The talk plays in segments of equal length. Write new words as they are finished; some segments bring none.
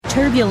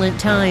Turbulent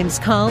times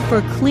call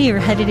for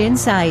clear-headed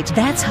insight.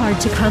 That's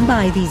hard to come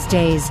by these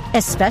days,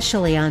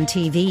 especially on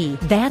TV.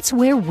 That's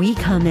where we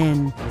come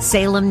in.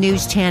 Salem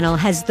News Channel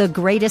has the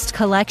greatest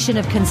collection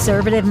of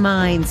conservative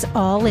minds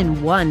all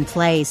in one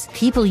place.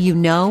 People you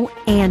know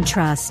and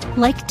trust,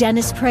 like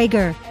Dennis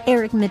Prager,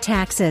 Eric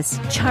Metaxas,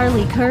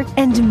 Charlie Kirk,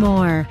 and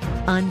more.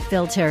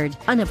 Unfiltered,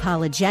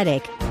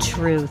 unapologetic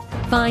truth.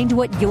 Find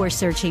what you're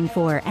searching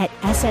for at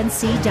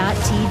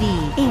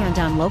snc.tv and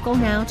on Local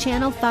Now,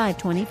 Channel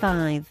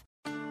 525.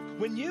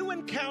 When you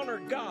encounter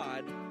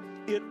God,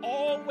 it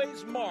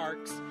always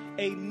marks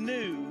a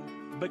new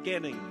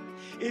beginning.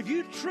 If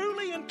you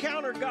truly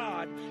encounter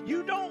God,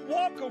 you don't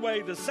walk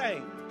away the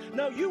same.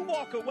 No, you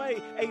walk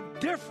away a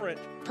different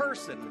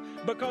person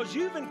because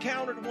you've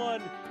encountered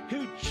one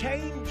who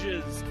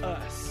changes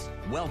us.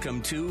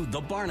 Welcome to The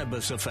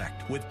Barnabas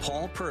Effect with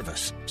Paul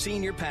Purvis,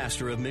 Senior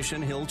Pastor of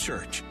Mission Hill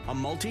Church, a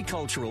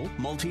multicultural,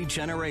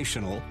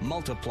 multi-generational,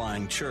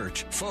 multiplying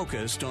church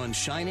focused on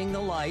shining the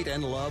light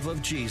and love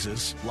of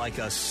Jesus like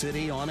a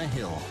city on a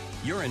hill.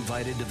 You're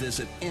invited to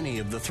visit any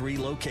of the 3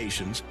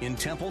 locations in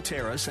Temple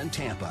Terrace and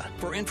Tampa.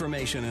 For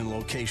information and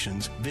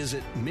locations,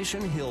 visit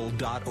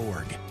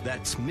missionhill.org.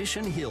 That's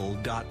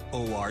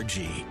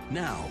missionhill.org.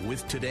 Now,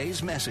 with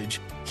today's message,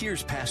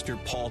 here's Pastor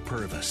Paul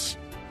Purvis.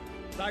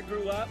 I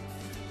grew up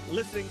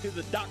listening to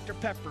the Dr.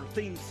 Pepper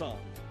theme song.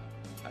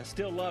 I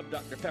still love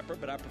Dr. Pepper,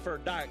 but I prefer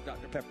Diet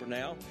Dr. Pepper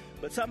now.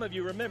 But some of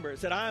you remember, it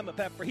said, I'm a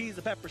pepper, he's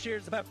a pepper,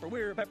 she's a pepper,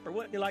 we're a pepper.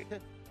 Wouldn't you like to?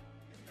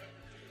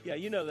 Yeah,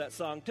 you know that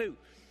song too.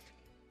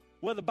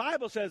 Well, the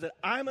Bible says that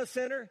I'm a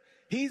sinner,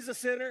 he's a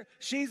sinner,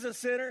 she's a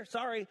sinner.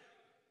 Sorry,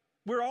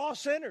 we're all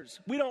sinners.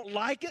 We don't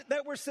like it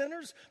that we're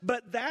sinners,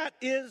 but that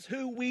is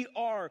who we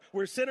are.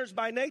 We're sinners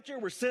by nature.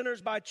 We're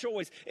sinners by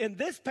choice. In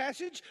this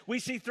passage, we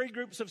see 3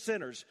 groups of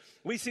sinners.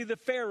 We see the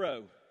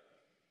Pharaoh.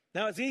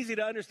 Now, it's easy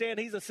to understand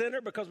he's a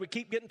sinner because we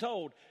keep getting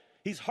told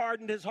he's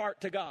hardened his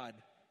heart to God.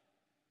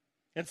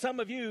 And some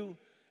of you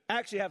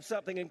actually have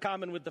something in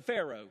common with the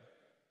Pharaoh.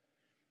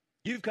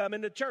 You've come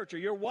into church or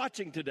you're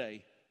watching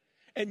today,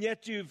 and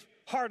yet you've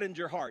hardened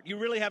your heart. You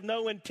really have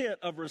no intent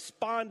of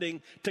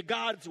responding to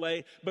God's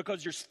way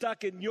because you're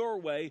stuck in your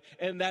way,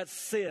 and that's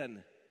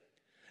sin.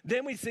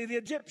 Then we see the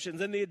Egyptians.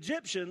 And the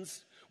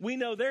Egyptians, we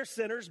know they're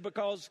sinners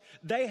because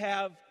they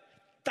have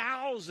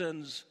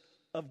thousands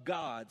of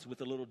gods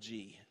with a little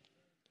g.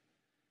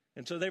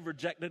 And so they've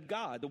rejected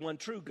God, the one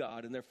true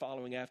God, and they're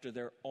following after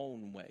their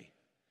own way.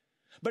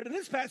 But in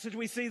this passage,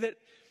 we see that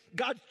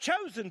God's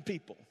chosen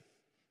people.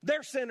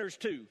 They're sinners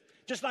too.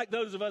 Just like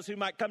those of us who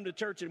might come to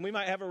church and we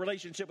might have a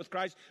relationship with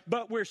Christ,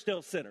 but we're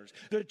still sinners.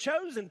 The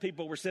chosen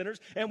people were sinners,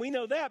 and we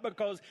know that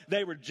because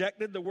they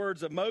rejected the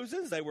words of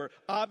Moses. They were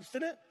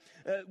obstinate.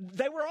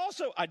 They were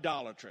also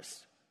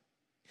idolatrous.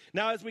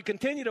 Now, as we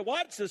continue to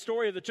watch the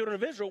story of the children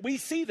of Israel, we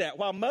see that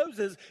while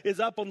Moses is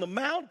up on the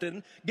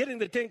mountain getting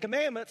the 10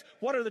 Commandments,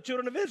 what are the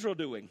children of Israel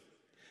doing?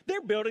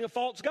 They're building a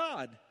false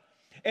god.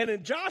 And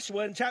in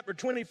Joshua, in chapter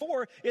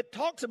 24, it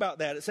talks about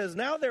that. It says,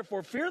 now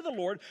therefore fear the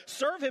Lord,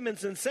 serve him in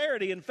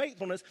sincerity and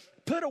faithfulness,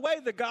 put away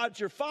the gods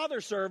your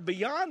father served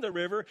beyond the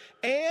river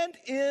and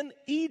in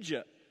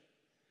Egypt.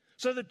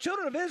 So the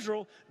children of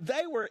Israel,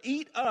 they were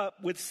eat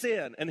up with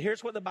sin. And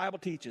here's what the Bible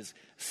teaches.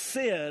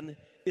 Sin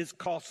is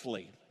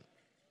costly.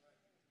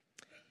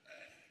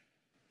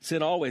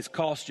 Sin always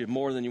costs you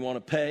more than you want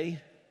to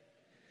pay.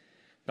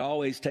 It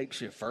always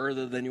takes you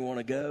further than you want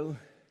to go.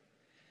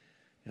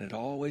 And it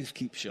always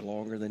keeps you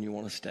longer than you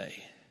want to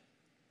stay.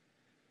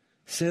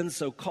 Sin's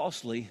so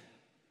costly,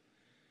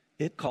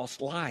 it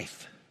costs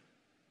life.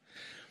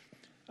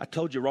 I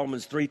told you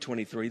Romans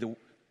 3:23,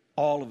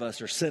 all of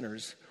us are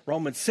sinners.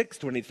 Romans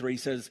 6:23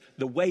 says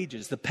the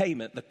wages, the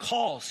payment, the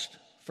cost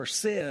for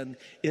sin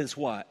is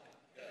what?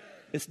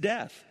 It's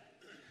death.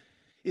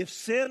 If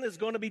sin is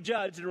going to be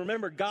judged, and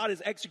remember, God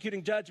is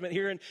executing judgment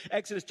here in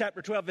Exodus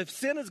chapter 12. If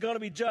sin is going to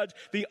be judged,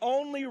 the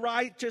only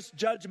righteous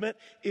judgment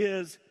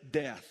is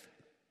death.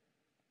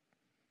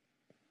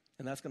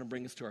 And that's going to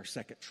bring us to our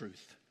second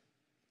truth,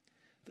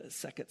 the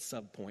second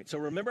subpoint. So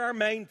remember our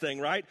main thing,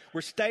 right?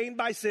 We're stained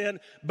by sin,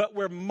 but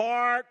we're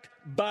marked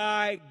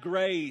by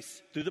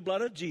grace through the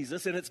blood of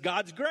Jesus, and it's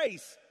God's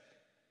grace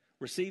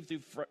received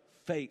through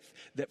faith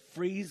that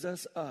frees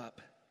us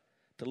up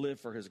to live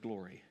for his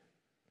glory.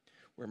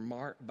 We're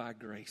marked by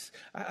grace.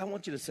 I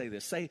want you to say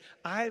this. Say,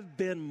 I've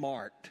been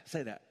marked.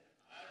 Say that.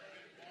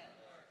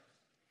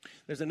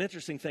 There's an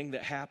interesting thing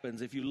that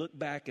happens. If you look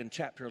back in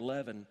chapter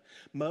 11,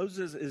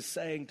 Moses is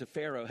saying to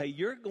Pharaoh, hey,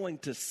 you're going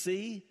to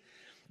see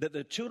that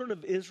the children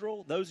of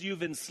Israel, those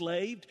you've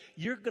enslaved,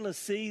 you're going to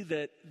see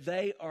that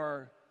they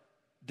are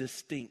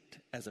distinct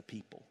as a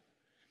people.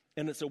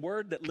 And it's a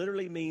word that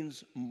literally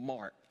means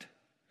marked.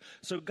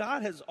 So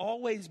God has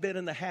always been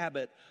in the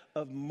habit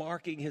of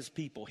marking his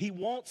people. He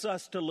wants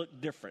us to look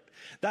different.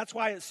 That's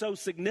why it's so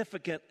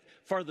significant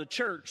for the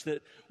church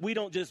that we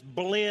don't just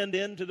blend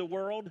into the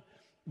world,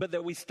 but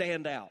that we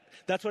stand out.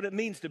 That's what it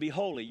means to be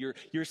holy.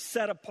 You're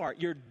set apart.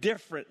 You're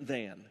different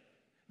than.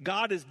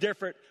 God is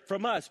different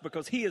from us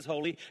because he is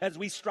holy. As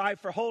we strive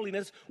for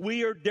holiness,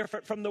 we are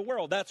different from the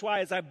world. That's why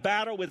as I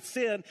battle with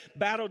sin,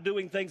 battle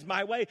doing things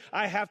my way,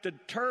 I have to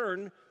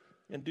turn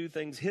and do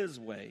things his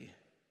way.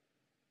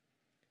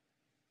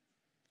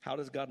 How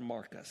does God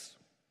mark us?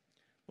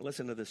 Well,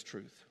 listen to this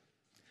truth.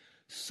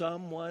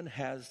 Someone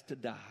has to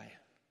die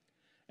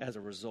as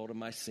a result of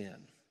my sin.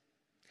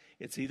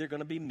 It's either going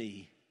to be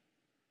me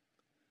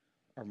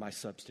or my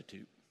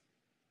substitute.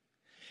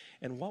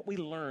 And what we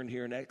learn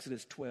here in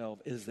Exodus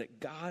 12 is that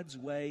God's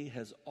way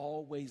has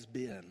always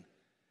been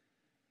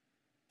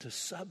to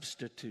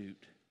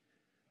substitute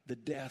the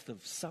death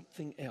of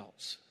something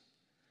else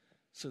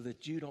so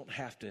that you don't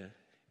have to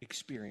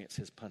experience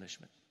his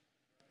punishment.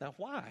 Now,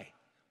 why?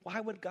 Why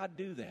would God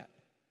do that?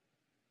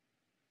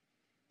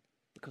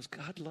 Because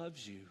God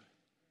loves you.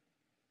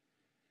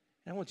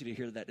 And I want you to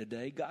hear that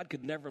today. God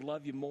could never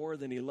love you more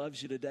than he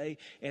loves you today,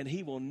 and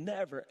he will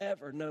never,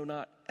 ever, no,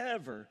 not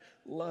ever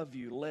love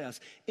you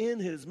less. In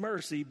his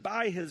mercy,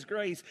 by his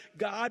grace,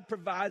 God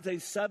provides a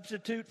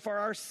substitute for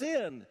our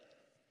sin.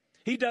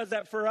 He does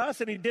that for us,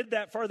 and he did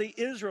that for the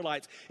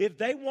Israelites. If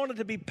they wanted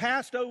to be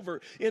passed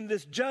over in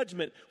this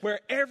judgment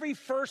where every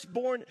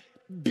firstborn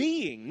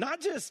being, not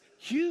just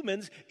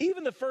humans,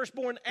 even the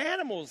firstborn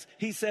animals,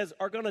 he says,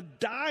 are going to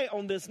die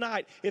on this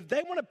night. If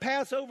they want to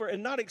pass over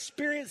and not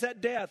experience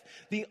that death,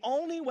 the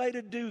only way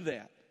to do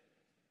that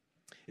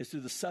is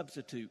through the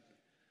substitute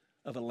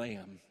of a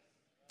lamb.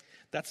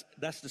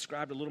 That's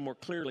described a little more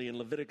clearly in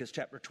Leviticus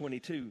chapter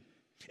 22.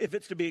 If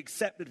it's to be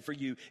accepted for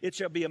you, it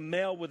shall be a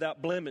male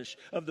without blemish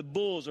of the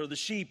bulls or the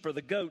sheep or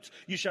the goats.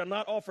 You shall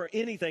not offer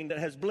anything that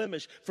has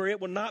blemish, for it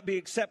will not be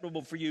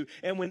acceptable for you.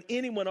 And when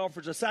anyone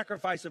offers a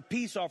sacrifice of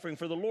peace offering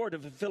for the Lord to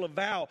fulfill a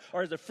vow,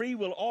 or as a free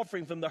will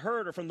offering from the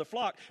herd or from the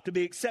flock to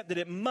be accepted,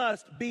 it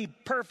must be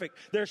perfect.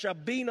 There shall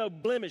be no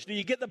blemish. Do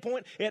you get the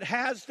point? It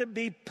has to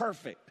be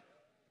perfect.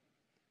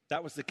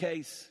 That was the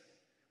case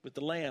with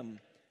the lamb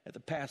at the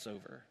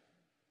Passover.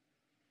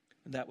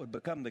 And that would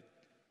become the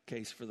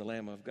case for the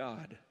Lamb of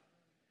God,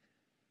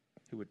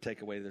 who would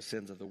take away the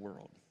sins of the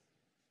world.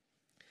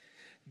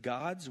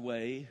 God's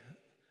way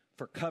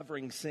for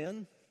covering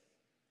sin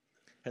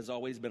has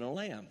always been a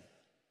lamb.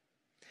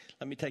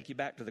 Let me take you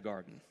back to the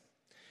garden.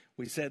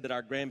 We said that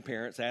our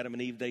grandparents, Adam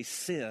and Eve, they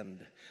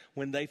sinned.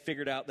 When they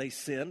figured out they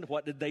sinned,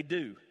 what did they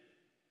do?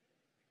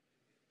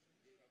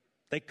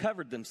 They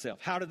covered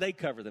themselves. How did they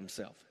cover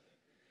themselves?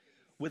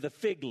 With a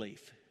fig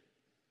leaf.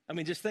 I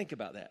mean, just think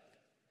about that.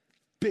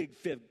 Big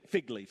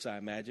fig leaves, I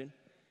imagine.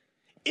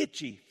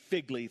 Itchy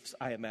fig leaves,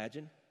 I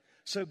imagine.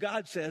 So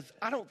God says,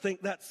 I don't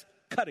think that's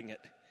cutting it.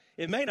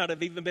 It may not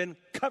have even been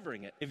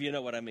covering it, if you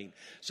know what I mean.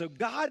 So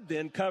God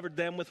then covered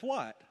them with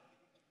what?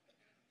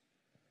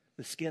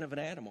 The skin of an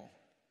animal.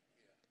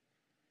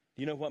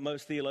 Do you know what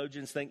most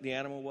theologians think the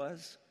animal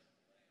was?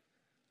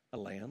 A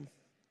lamb.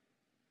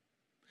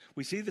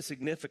 We see the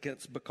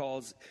significance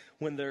because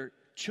when their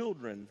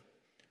children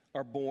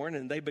are born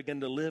and they begin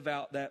to live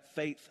out that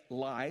faith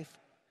life,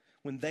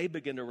 when they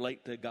begin to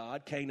relate to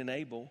God, Cain and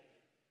Abel,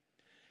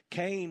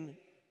 Cain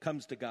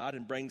comes to God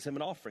and brings him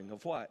an offering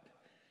of what?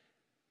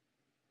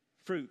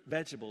 Fruit,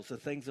 vegetables, the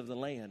things of the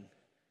land.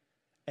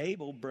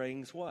 Abel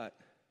brings what?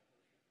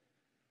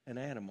 An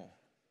animal.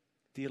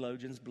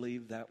 Theologians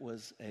believe that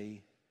was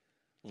a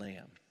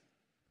lamb.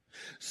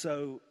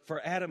 So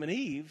for Adam and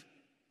Eve,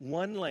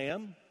 one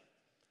lamb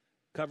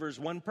covers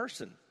one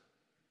person,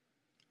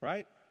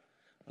 right?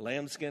 A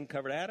lamb's skin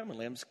covered Adam, a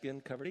lamb's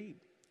skin covered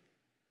Eve.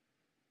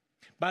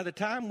 By the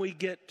time we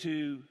get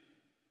to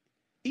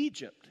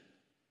Egypt,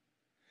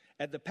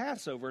 at the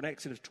Passover in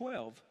Exodus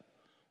 12,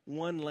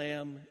 one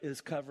lamb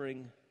is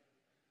covering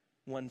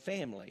one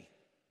family.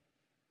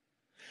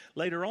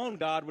 Later on,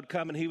 God would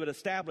come and he would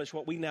establish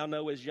what we now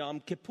know as Yom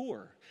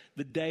Kippur,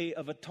 the Day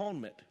of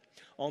Atonement.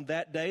 On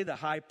that day, the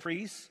high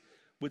priest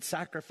would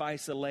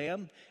sacrifice a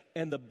lamb,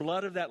 and the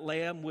blood of that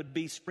lamb would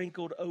be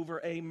sprinkled over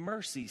a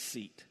mercy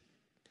seat.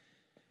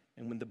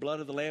 And when the blood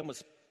of the lamb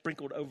was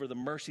sprinkled over the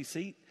mercy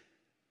seat,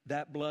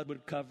 that blood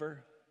would cover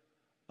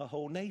a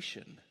whole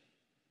nation,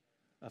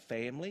 a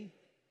family,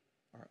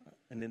 or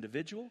an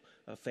individual,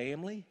 a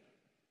family,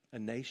 a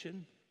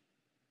nation.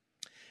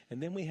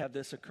 And then we have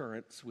this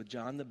occurrence with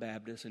John the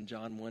Baptist in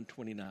John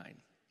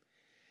 1:29.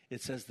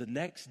 It says the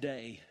next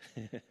day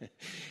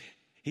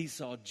he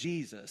saw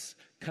Jesus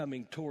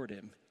coming toward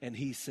him, and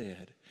he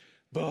said,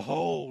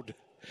 "Behold,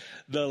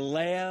 the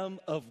Lamb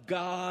of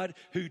God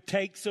who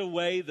takes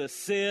away the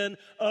sin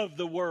of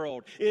the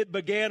world." It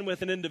began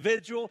with an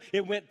individual,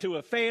 it went to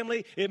a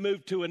family, it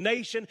moved to a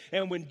nation,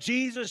 and when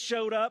Jesus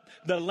showed up,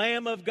 the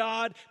Lamb of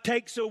God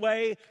takes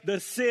away the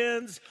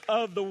sins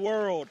of the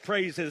world.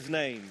 Praise his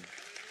name.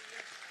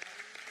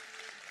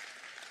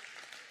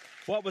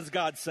 What was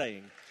God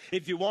saying?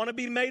 If you want to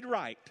be made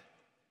right,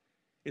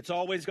 it's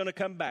always going to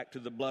come back to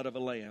the blood of a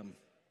lamb.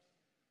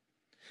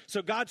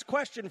 So God's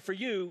question for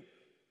you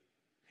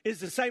is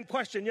the same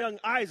question young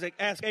Isaac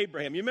asked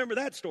Abraham. You remember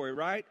that story,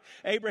 right?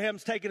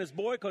 Abraham's taking his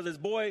boy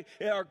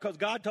because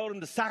God told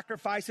him to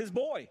sacrifice his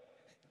boy.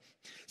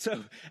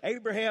 So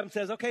Abraham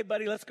says, okay,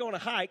 buddy, let's go on a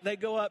hike. They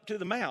go up to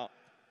the mount.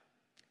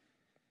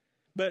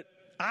 But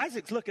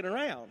Isaac's looking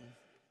around.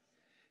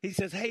 He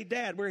says, hey,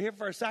 Dad, we're here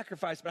for a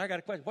sacrifice, but I got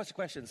a question. What's the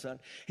question, son?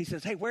 He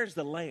says, hey, where's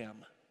the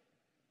lamb?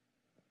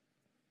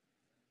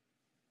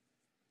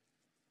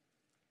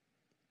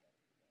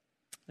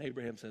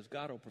 Abraham says,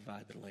 God will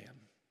provide the lamb.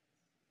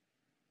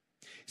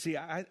 See,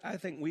 I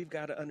think we've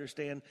got to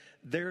understand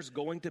there's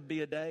going to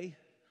be a day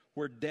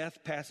where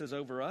death passes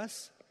over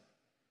us.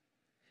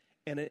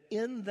 And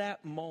in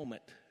that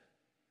moment,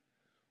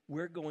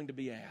 we're going to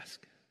be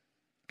asked,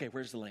 okay,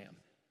 where's the lamb?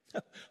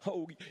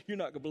 Oh, you're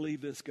not going to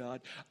believe this,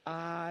 God.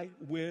 I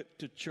went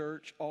to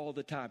church all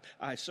the time.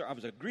 I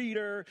was a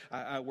greeter.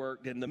 I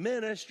worked in the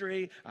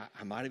ministry.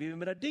 I might have even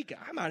been a deacon.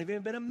 I might have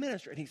even been a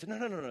minister. And he said,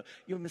 no.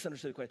 You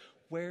misunderstood the question.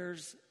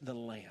 Where's the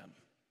lamb?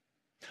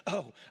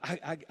 Oh,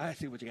 I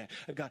see what you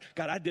got.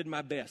 God, I did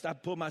my best. I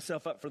pulled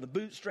myself up from the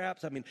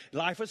bootstraps. I mean,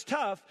 life was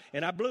tough,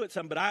 and I blew it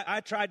some, but I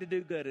tried to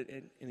do good.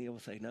 And he will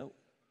say, no.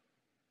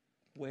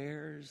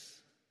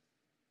 Where's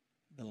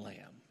the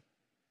lamb?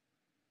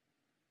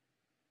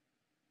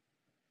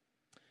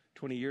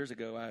 20 years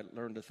ago, I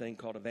learned a thing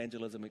called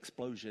evangelism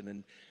explosion.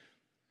 And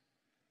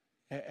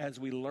as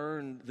we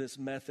learned this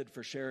method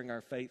for sharing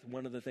our faith,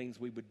 one of the things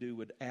we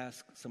would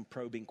ask some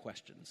probing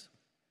questions.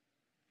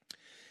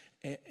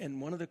 And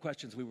one of the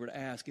questions we would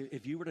ask,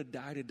 if you were to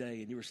die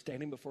today and you were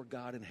standing before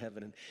God in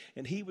heaven,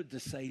 and he would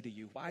just say to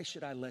you, why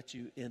should I let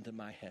you into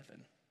my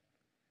heaven?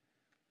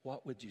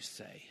 What would you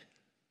say?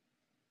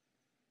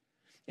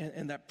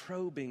 And that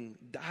probing,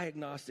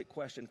 diagnostic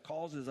question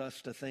causes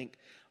us to think,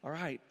 all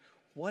right,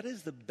 what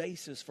is the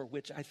basis for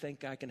which I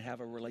think I can have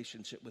a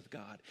relationship with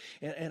God?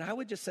 And I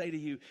would just say to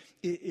you,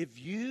 if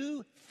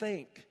you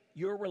think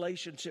your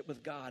relationship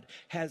with God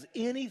has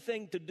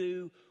anything to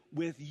do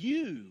with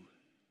you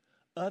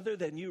other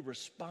than you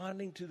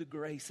responding to the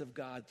grace of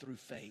God through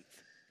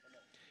faith,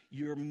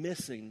 you're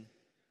missing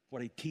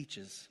what he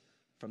teaches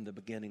from the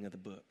beginning of the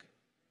book.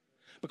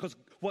 Because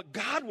what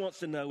God wants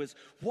to know is,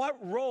 what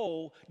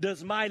role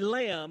does my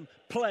lamb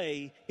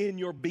play in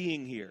your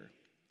being here?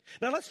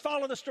 Now let's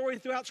follow the story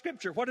throughout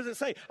Scripture. What does it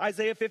say?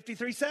 Isaiah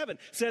 53:7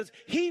 says,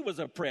 he was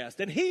oppressed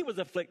and he was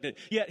afflicted,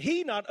 yet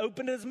he not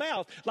opened his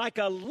mouth, like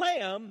a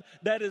lamb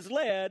that is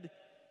led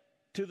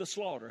to the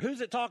slaughter.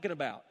 Who's it talking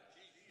about?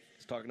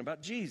 It's talking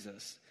about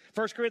Jesus.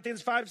 1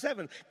 Corinthians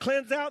 5:7,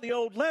 cleanse out the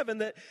old leaven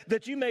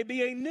that you may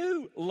be a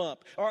new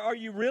lump. Are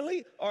you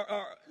really, or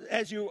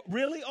as you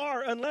really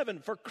are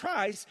unleavened? For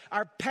Christ,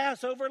 our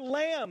Passover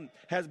lamb,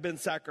 has been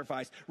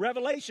sacrificed.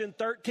 Revelation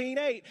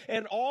 13:8,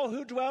 and all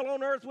who dwell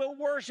on earth will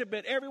worship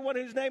it. Everyone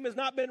whose name has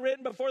not been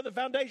written before the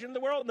foundation of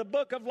the world in the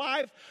book of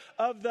life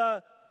of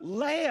the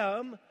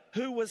Lamb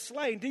who was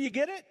slain. Do you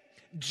get it?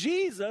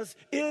 Jesus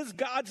is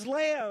God's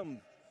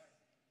lamb.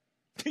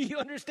 Do you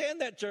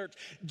understand that, church?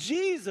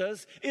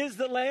 Jesus is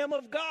the Lamb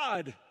of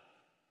God.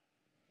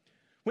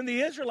 When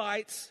the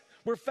Israelites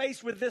were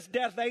faced with this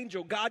death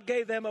angel, God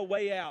gave them a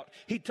way out.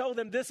 He told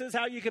them, this is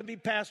how you can be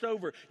passed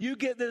over. You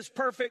get this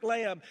perfect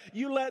lamb.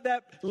 You let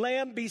that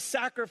lamb be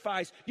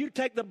sacrificed. You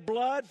take the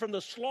blood from the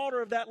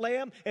slaughter of that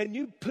lamb and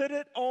you put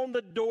it on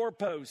the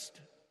doorpost.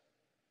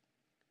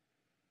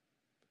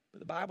 But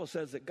the Bible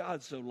says that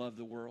God so loved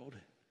the world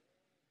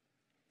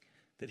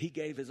that he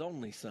gave his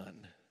only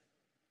son,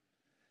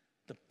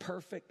 the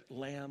perfect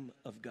Lamb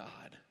of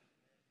God.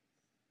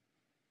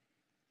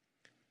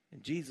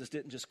 And Jesus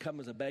didn't just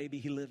come as a baby.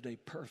 He lived a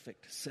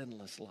perfect,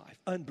 sinless life,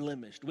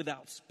 unblemished,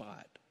 without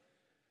spot.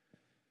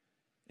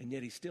 And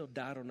yet he still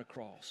died on the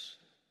cross.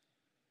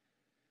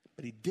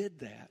 But he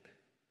did that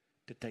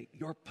to take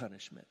your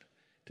punishment,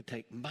 to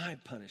take my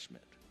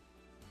punishment.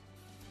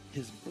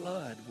 His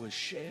blood was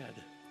shed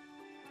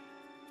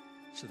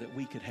so that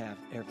we could have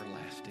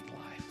everlasting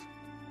life.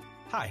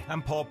 Hi,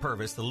 I'm Paul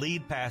Purvis, the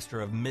lead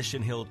pastor of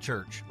Mission Hill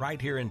Church, right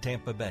here in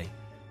Tampa Bay.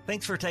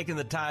 Thanks for taking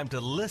the time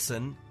to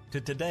listen to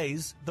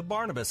today's The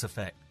Barnabas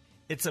Effect.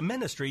 It's a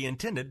ministry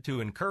intended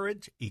to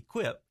encourage,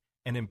 equip,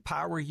 and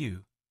empower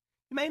you.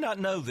 You may not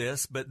know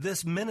this, but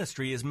this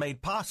ministry is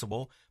made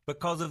possible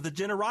because of the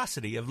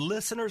generosity of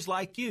listeners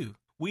like you.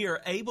 We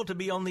are able to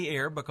be on the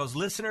air because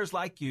listeners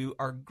like you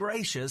are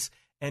gracious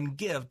and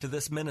give to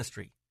this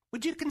ministry.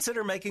 Would you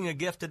consider making a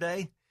gift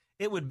today?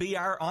 It would be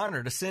our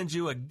honor to send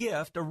you a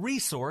gift, a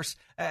resource,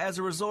 as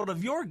a result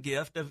of your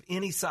gift of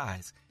any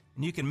size.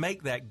 And you can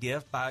make that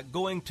gift by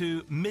going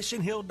to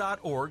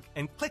missionhill.org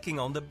and clicking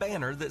on the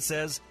banner that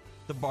says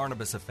The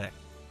Barnabas Effect.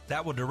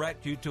 That will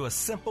direct you to a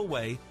simple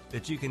way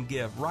that you can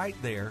give right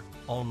there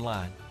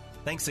online.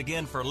 Thanks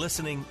again for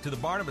listening to The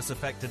Barnabas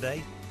Effect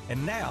today.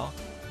 And now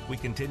we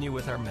continue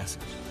with our message.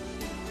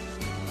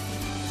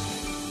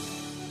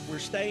 We're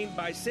stained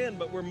by sin,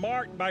 but we're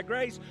marked by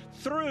grace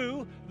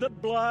through the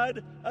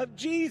blood of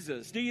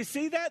Jesus. Do you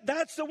see that?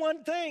 That's the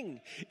one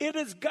thing. It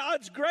is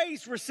God's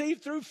grace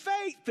received through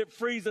faith that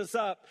frees us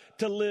up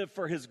to live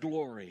for his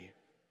glory.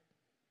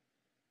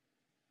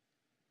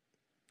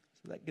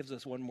 So that gives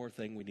us one more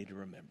thing we need to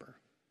remember.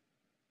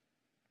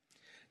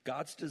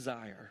 God's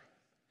desire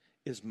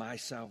is my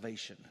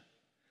salvation,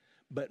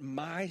 But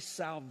my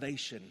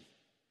salvation,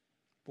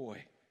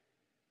 boy,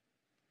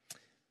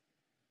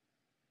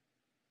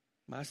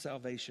 my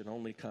salvation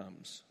only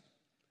comes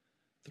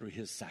through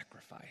his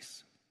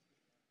sacrifice.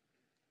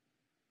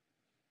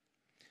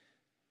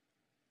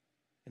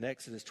 In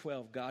Exodus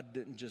 12, God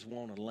didn't just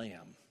want a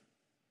lamb.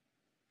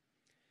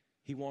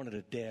 He wanted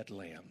a dead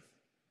lamb.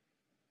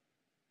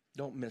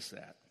 Don't miss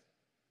that.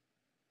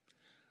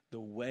 The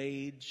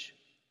wage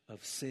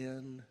of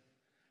sin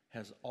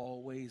has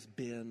always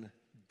been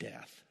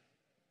death.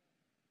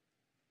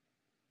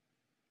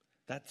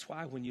 That's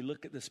why when you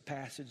look at this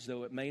passage,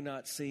 though it may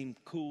not seem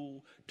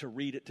cool to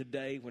read it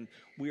today, when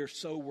we are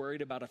so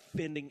worried about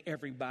offending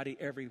everybody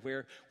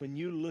everywhere, when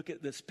you look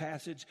at this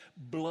passage,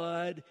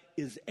 blood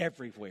is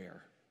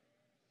everywhere.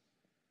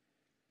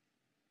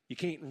 You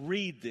can't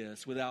read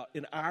this without,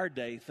 in our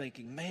day,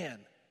 thinking, man,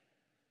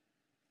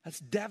 that's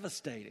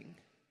devastating.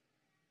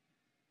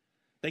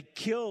 They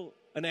kill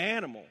an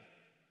animal,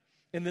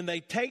 and then they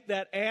take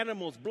that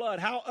animal's blood.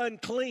 How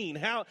unclean,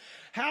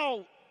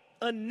 how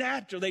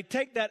unnatural. They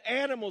take that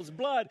animal's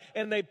blood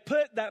and they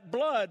put that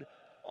blood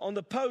on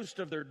the post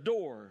of their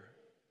door.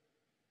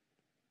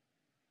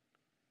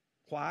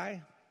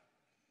 Why?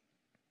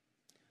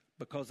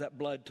 Because that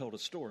blood told a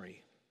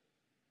story.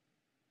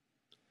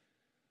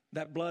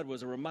 That blood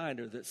was a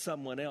reminder that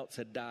someone else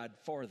had died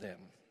for them.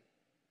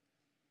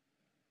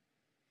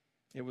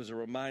 It was a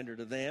reminder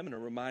to them and a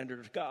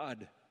reminder to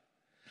God.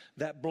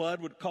 That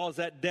blood would cause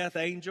that death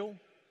angel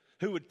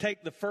who would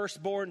take the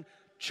firstborn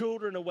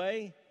children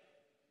away.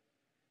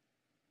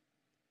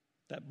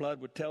 That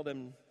blood would tell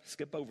them,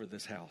 skip over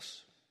this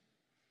house.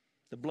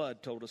 The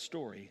blood told a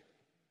story.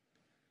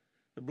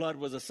 The blood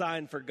was a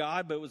sign for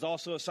God, but it was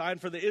also a sign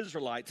for the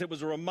Israelites. It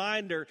was a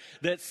reminder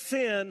that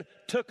sin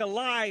took a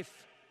life.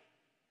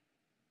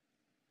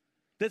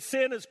 That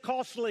sin is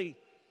costly.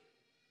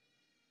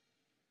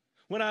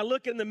 When I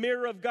look in the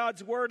mirror of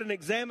God's Word and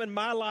examine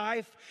my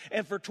life,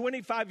 and for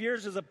 25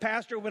 years as a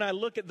pastor, when I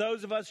look at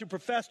those of us who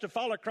profess to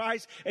follow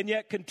Christ and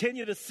yet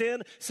continue to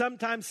sin,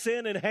 sometimes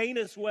sin in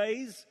heinous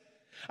ways,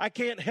 I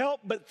can't help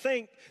but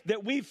think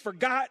that we've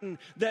forgotten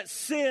that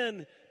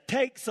sin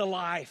takes a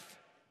life.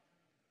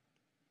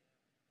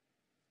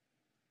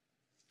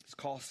 It's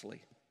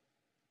costly.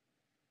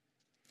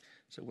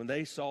 So when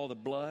they saw the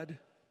blood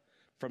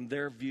from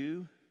their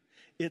view,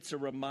 it's a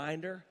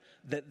reminder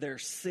that their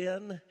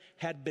sin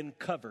had been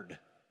covered.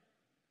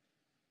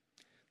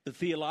 The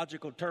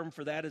theological term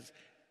for that is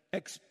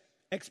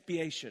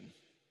expiation.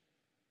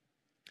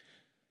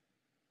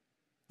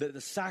 That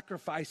the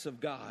sacrifice of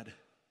God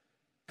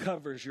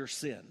covers your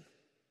sin.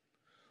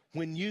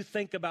 When you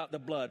think about the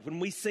blood, when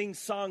we sing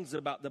songs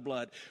about the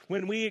blood,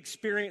 when we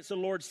experience the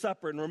Lord's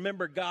Supper and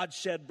remember God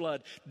shed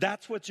blood,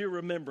 that's what you're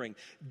remembering.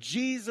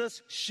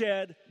 Jesus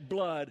shed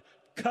blood,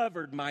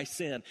 covered my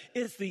sin.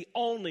 It's the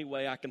only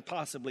way I can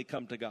possibly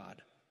come to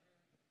God.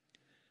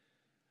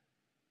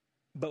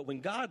 But when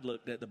God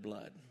looked at the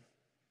blood,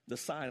 the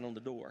sign on the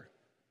door,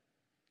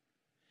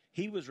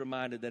 he was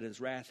reminded that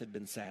his wrath had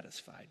been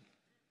satisfied.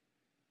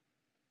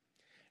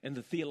 And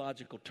the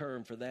theological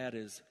term for that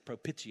is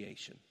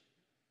propitiation,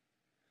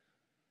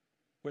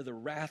 where the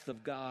wrath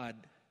of God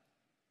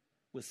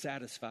was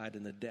satisfied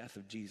in the death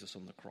of Jesus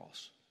on the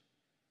cross.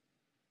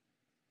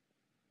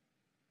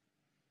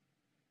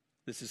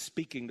 This is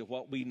speaking to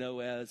what we know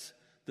as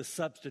the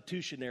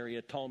substitutionary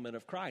atonement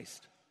of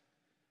Christ.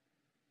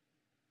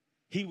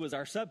 He was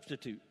our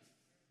substitute.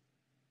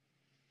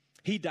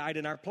 He died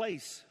in our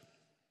place.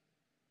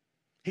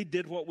 He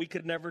did what we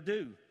could never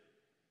do.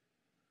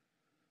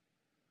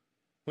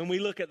 When we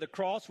look at the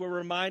cross, we're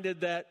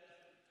reminded that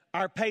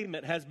our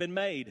payment has been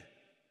made.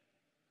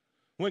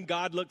 When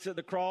God looks at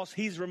the cross,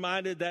 he's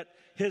reminded that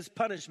his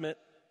punishment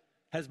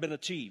has been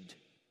achieved.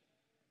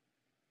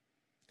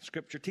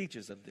 Scripture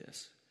teaches of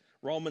this.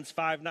 Romans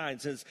 5:9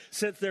 says,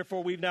 since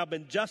therefore we've now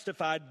been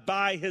justified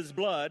by his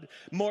blood,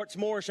 much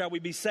more shall we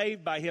be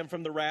saved by him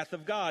from the wrath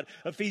of God.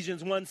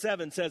 Ephesians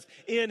 1:7 says,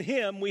 in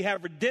him we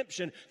have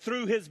redemption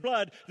through his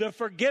blood, the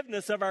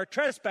forgiveness of our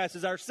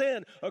trespasses, our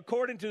sin,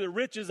 according to the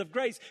riches of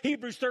grace.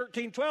 Hebrews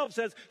 13:12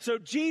 says, so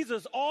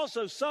Jesus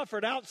also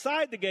suffered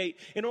outside the gate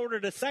in order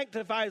to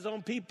sanctify his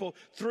own people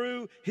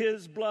through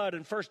his blood.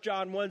 And 1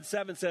 John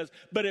 1:7 says,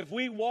 but if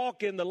we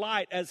walk in the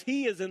light as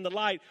he is in the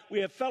light, we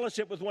have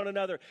fellowship with one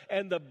another,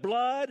 and the blood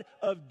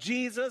of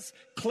Jesus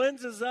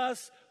cleanses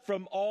us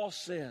from all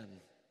sin.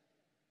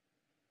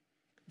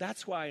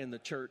 That's why in the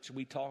church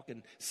we talk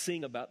and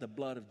sing about the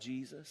blood of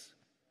Jesus.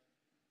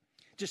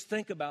 Just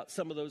think about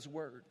some of those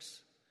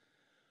words.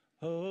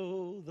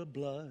 Oh, the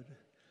blood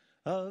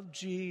of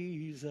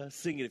Jesus.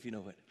 Sing it if you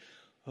know it.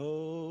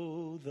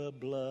 Oh, the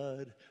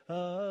blood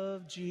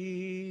of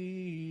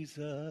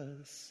Jesus.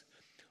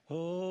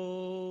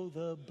 Oh,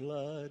 the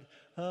blood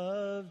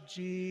of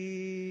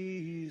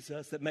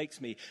Jesus that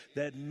makes me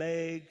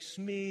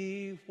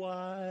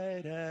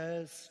white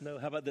as snow.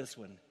 How about this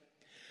one?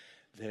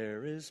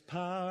 There is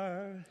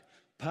power,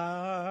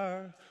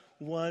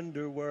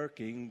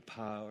 wonder-working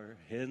power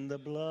in the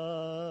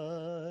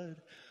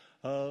blood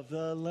of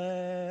the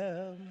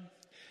Lamb.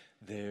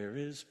 There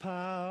is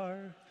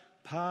power,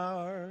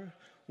 power,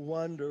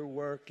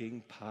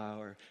 wonder-working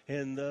power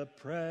in the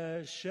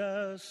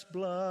precious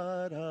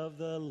blood of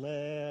the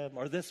Lamb.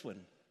 Or this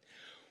one.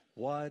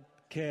 What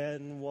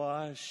can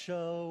wash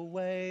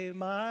away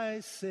my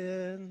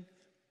sin?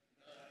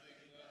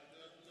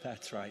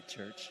 That's right,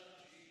 church.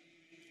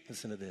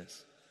 Listen to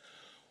this.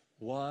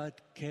 What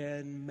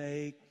can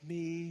make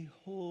me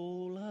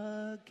whole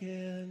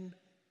again?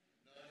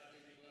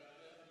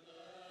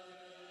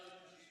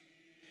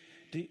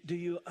 Do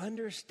you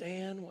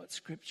understand what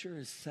Scripture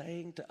is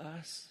saying to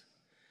us?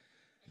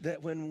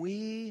 That when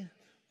we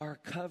are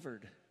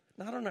covered,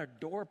 not on our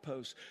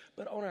doorposts,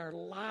 but on our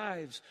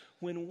lives,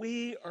 when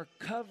we are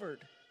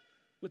covered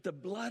with the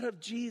blood of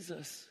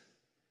Jesus,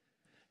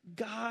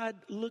 God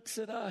looks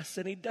at us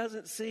and He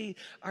doesn't see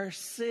our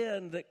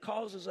sin that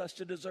causes us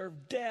to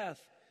deserve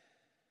death,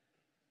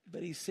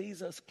 but He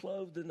sees us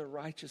clothed in the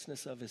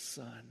righteousness of His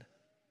Son.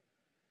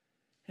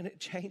 And it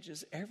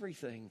changes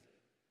everything.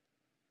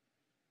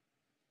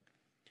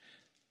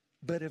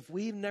 But if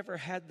we've never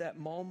had that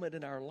moment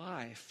in our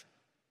life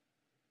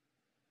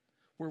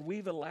where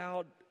we've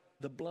allowed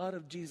the blood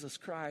of Jesus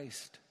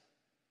Christ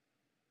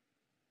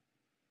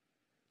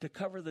to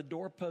cover the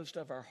doorpost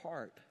of our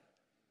heart,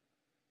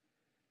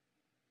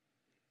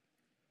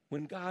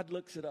 when God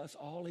looks at us,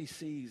 all He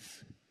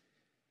sees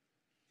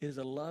is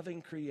a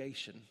loving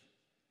creation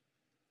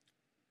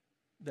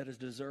that is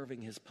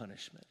deserving His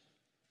punishment.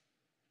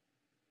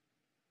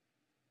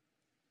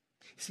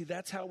 See,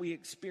 that's how we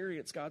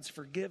experience God's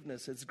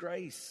forgiveness, His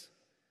grace.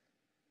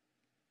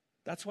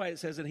 That's why it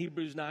says in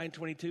Hebrews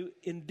 9:22,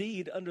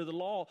 indeed, under the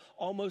law,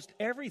 almost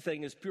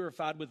everything is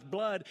purified with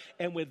blood,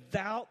 and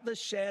without the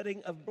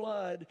shedding of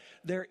blood,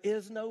 there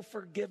is no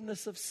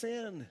forgiveness of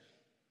sin.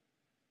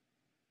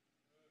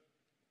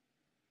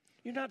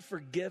 You're not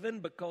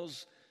forgiven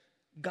because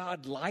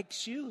God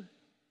likes you.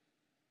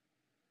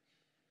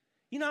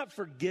 You're not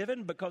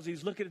forgiven because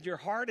He's looking at your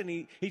heart and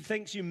He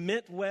thinks you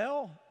meant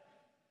well.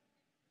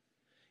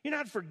 You're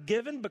not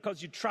forgiven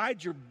because you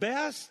tried your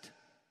best.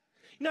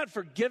 You're not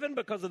forgiven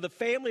because of the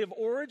family of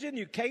origin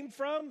you came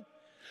from.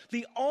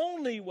 The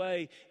only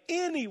way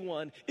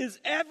anyone is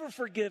ever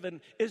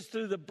forgiven is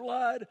through the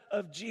blood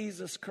of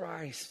Jesus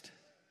Christ.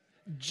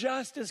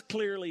 Just as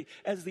clearly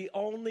as the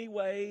only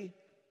way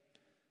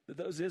that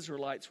those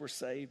Israelites were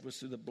saved was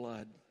through the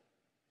blood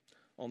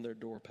on their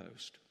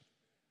doorpost.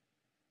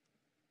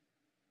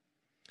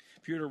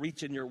 If you were to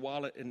reach in your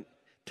wallet and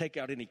take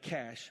out any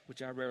cash,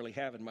 which I rarely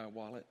have in my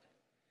wallet,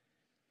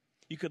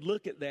 you could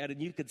look at that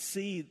and you could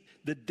see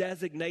the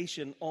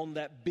designation on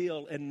that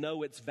bill and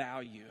know its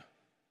value.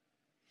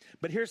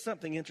 But here's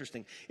something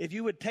interesting. If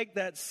you would take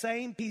that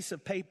same piece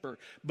of paper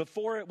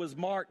before it was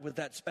marked with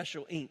that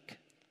special ink,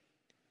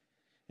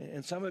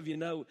 and some of you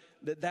know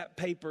that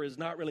paper is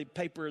not really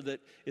paper that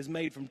is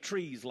made from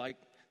trees like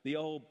the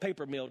old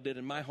paper mill did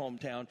in my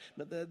hometown.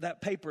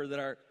 That paper that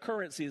our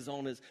currency is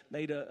on is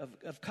made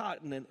of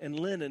cotton and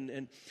linen,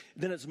 and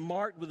then it's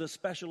marked with a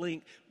special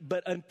ink.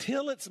 But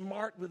until it's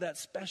marked with that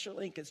special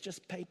ink, it's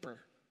just paper.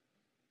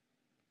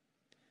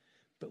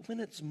 But when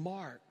it's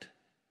marked,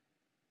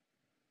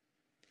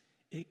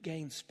 it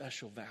gains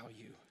special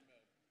value.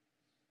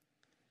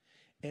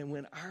 And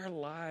when our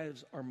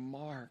lives are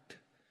marked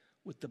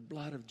with the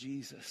blood of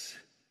Jesus,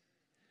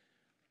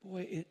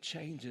 boy, it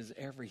changes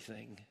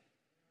everything.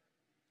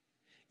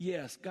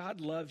 Yes,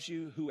 God loves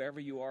you, whoever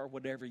you are,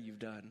 whatever you've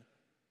done.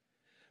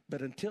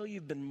 But until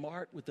you've been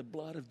marked with the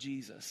blood of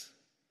Jesus,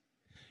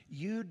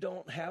 you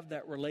don't have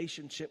that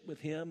relationship with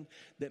Him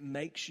that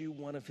makes you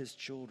one of His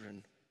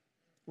children.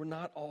 We're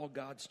not all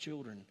God's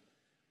children.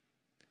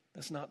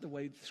 That's not the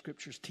way the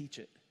Scriptures teach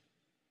it.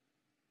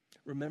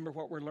 Remember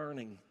what we're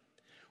learning.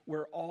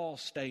 We're all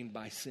stained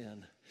by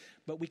sin,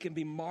 but we can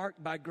be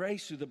marked by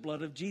grace through the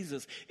blood of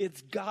Jesus.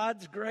 It's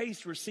God's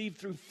grace received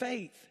through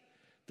faith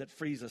that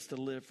frees us to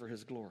live for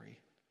His glory.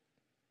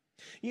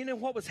 You know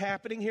what was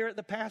happening here at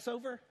the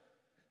Passover?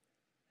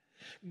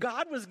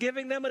 God was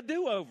giving them a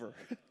do-over.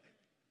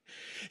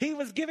 He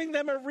was giving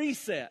them a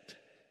reset,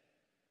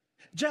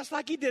 just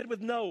like He did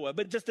with Noah,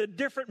 but just a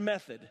different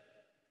method.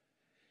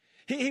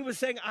 He was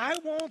saying, I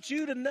want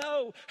you to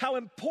know how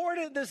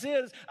important this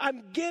is.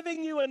 I'm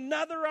giving you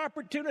another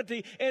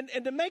opportunity. And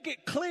to make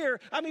it clear,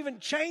 I'm even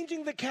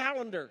changing the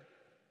calendar.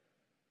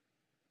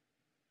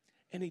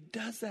 And He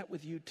does that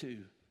with you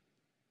too.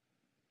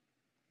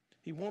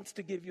 He wants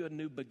to give you a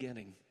new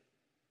beginning.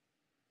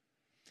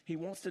 He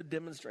wants to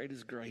demonstrate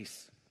His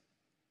grace.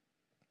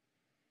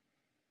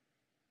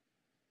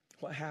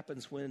 What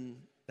happens when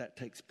that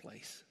takes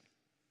place?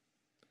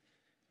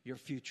 Your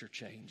future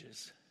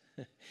changes.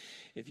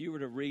 If you were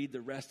to read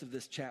the rest of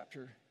this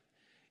chapter,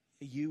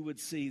 you would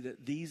see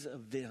that these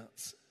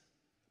events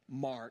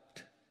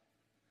marked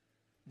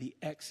the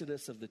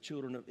exodus of the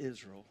children of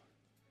Israel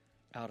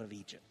out of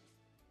Egypt.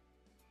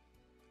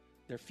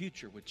 Their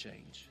future would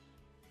change.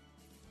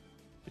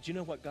 But you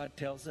know what God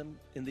tells them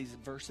in these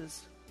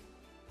verses?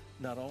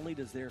 Not only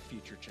does their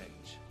future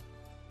change,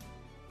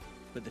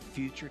 but the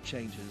future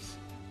changes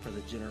for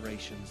the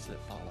generations that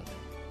follow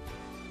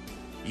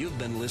them. You've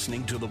been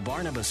listening to The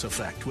Barnabas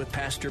Effect with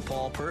Pastor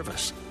Paul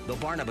Purvis. The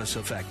Barnabas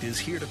Effect is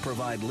here to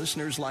provide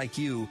listeners like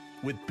you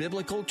with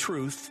biblical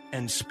truth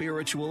and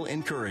spiritual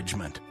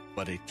encouragement.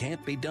 But it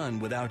can't be done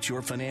without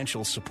your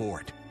financial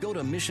support. Go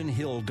to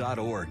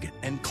missionhill.org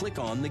and click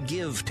on the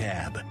Give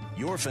tab.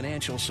 Your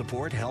financial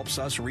support helps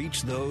us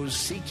reach those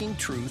seeking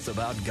truth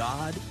about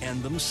God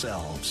and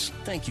themselves.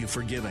 Thank you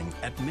for giving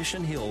at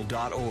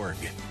missionhill.org.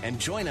 And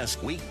join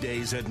us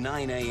weekdays at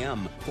 9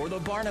 a.m. for The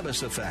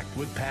Barnabas Effect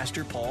with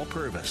Pastor Paul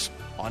Purvis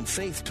on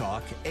Faith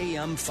Talk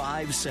AM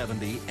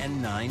 570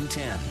 and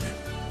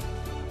 910.